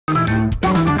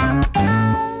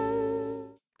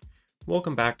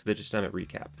Welcome back to the Just KNIME It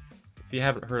Recap. If you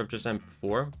haven't heard of Just KNIME It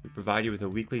before, we provide you with a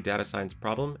weekly data science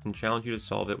problem and challenge you to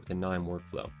solve it with a KNIME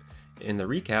workflow. In the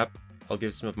recap, I'll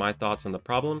give some of my thoughts on the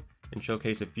problem and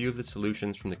showcase a few of the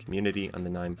solutions from the community on the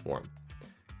KNIME Forum.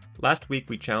 Last week,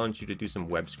 we challenged you to do some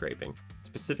web scraping,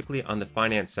 specifically on the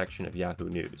finance section of Yahoo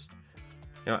News.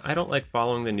 Now, I don't like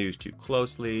following the news too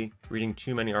closely, reading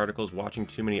too many articles, watching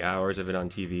too many hours of it on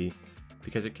TV,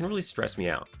 because it can really stress me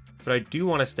out. But I do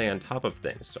want to stay on top of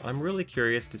things, so I'm really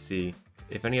curious to see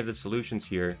if any of the solutions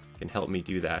here can help me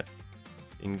do that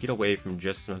and get away from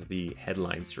just some of the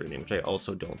headline streaming, which I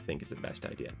also don't think is the best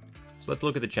idea. So let's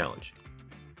look at the challenge.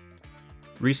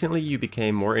 Recently, you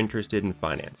became more interested in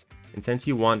finance, and since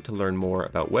you want to learn more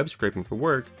about web scraping for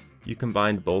work, you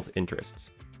combined both interests.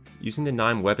 Using the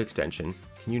KNIME web extension,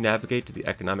 can you navigate to the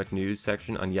economic news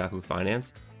section on Yahoo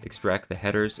Finance, extract the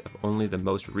headers of only the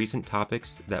most recent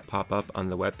topics that pop up on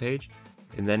the web page,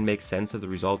 and then make sense of the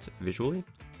results visually?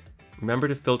 Remember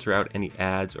to filter out any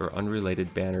ads or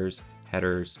unrelated banners,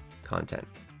 headers, content.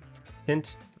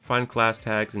 Hint, find class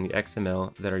tags in the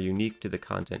XML that are unique to the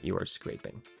content you are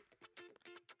scraping.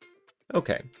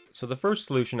 Okay, so the first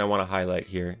solution I want to highlight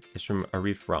here is from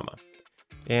Arif Rama.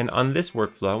 And on this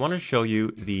workflow, I want to show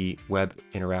you the web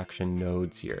interaction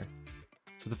nodes here.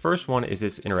 So the first one is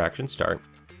this interaction start.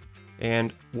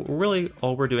 And really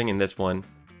all we're doing in this one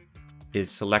is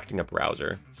selecting a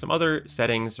browser. Some other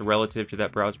settings relative to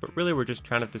that browser, but really we're just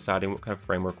kind of deciding what kind of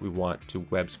framework we want to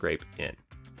web scrape in.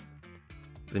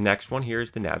 The next one here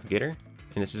is the navigator,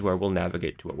 and this is where we'll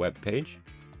navigate to a web page.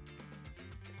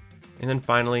 And then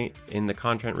finally, in the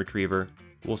content retriever,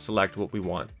 we'll select what we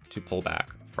want to pull back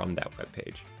from that web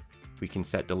page. We can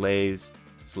set delays,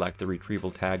 select the retrieval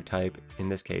tag type. In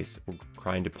this case, we're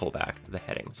trying to pull back the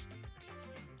headings.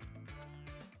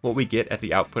 What we get at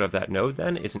the output of that node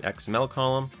then is an XML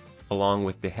column along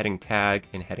with the heading tag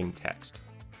and heading text.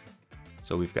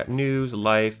 So we've got news,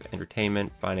 life,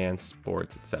 entertainment, finance,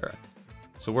 sports, etc.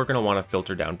 So we're going to want to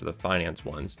filter down to the finance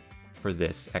ones for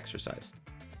this exercise.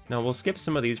 Now we'll skip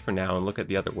some of these for now and look at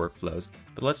the other workflows,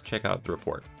 but let's check out the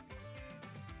report.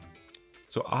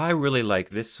 So I really like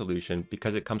this solution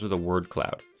because it comes with a word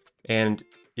cloud. And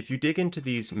if you dig into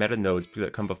these meta nodes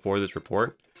that come before this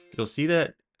report, you'll see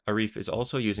that Arif is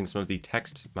also using some of the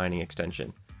text mining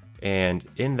extension. And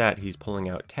in that, he's pulling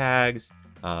out tags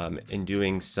and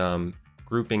doing some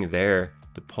grouping there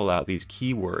to pull out these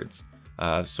keywords.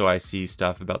 So I see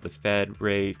stuff about the Fed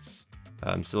rates,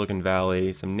 Silicon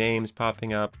Valley, some names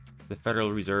popping up, the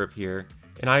Federal Reserve here.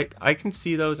 And I can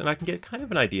see those and I can get kind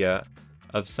of an idea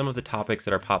of some of the topics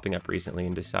that are popping up recently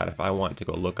and decide if I want to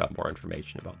go look up more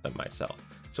information about them myself.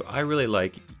 So I really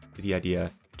like the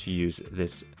idea to use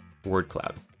this word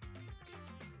cloud.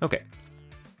 Okay,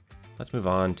 let's move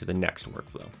on to the next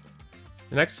workflow.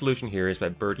 The next solution here is by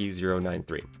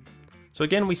Birdie093. So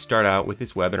again, we start out with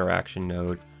this web interaction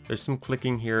node. There's some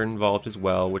clicking here involved as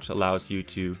well, which allows you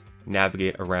to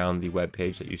navigate around the web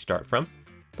page that you start from.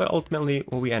 But ultimately,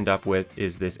 what we end up with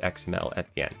is this XML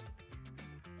at the end.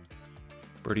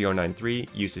 Birdie093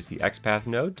 uses the XPath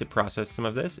node to process some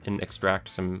of this and extract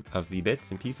some of the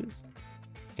bits and pieces.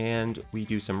 And we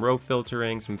do some row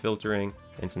filtering,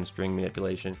 and some string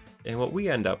manipulation. And what we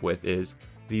end up with is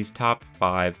these top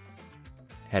 5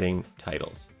 heading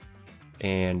titles.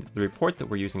 And the report that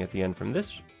we're using at the end from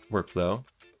this workflow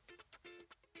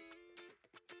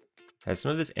has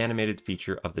some of this animated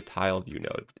feature of the tile view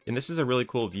node. And this is a really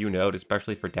cool view node,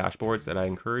 especially for dashboards, that I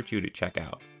encourage you to check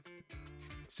out.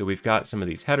 So we've got some of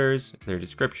these headers, their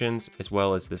descriptions, as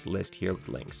well as this list here with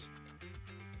links.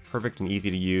 Perfect and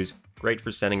easy to use. Great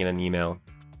for sending in an email.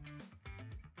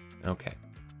 Okay.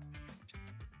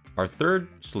 Our third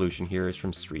solution here is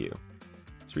from Sriyu.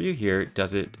 Sriyu here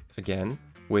does it again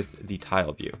with the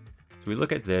tile view. So we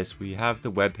look at this, we have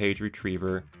the web page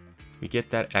retriever, we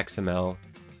get that XML,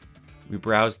 we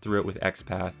browse through it with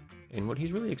XPath, and what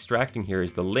he's really extracting here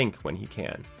is the link when he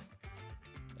can.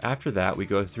 After that, we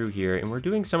go through here and we're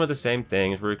doing some of the same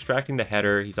things. We're extracting the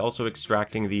header. He's also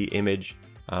extracting the image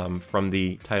from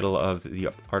the title of the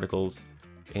articles.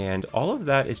 And all of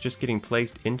that is just getting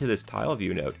placed into this tile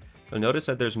view node. You'll notice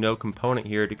that there's no component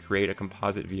here to create a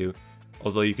composite view,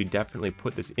 although you could definitely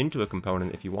put this into a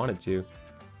component if you wanted to.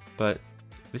 But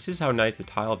this is how nice the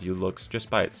tile view looks just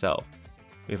by itself.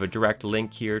 We have a direct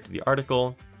link here to the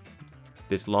article,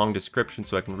 this long description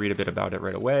so I can read a bit about it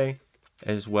right away,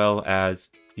 as well as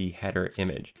the header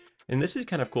image. And this is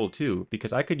kind of cool too,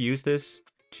 because I could use this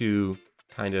to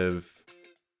kind of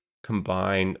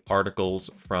combine articles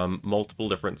from multiple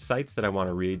different sites that I want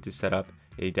to read to set up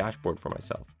a dashboard for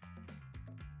myself.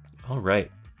 All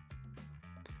right.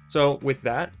 So with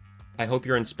that, I hope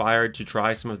you're inspired to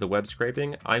try some of the web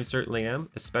scraping. I certainly am,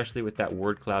 especially with that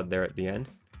word cloud there at the end.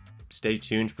 Stay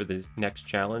tuned for the next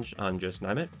challenge on Just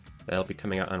KNIME It. That'll be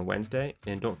coming out on Wednesday.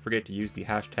 And don't forget to use the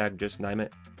hashtag JustKNIME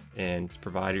It and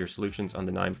provide your solutions on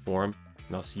the KNIME Forum.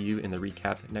 And I'll see you in the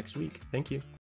recap next week. Thank you.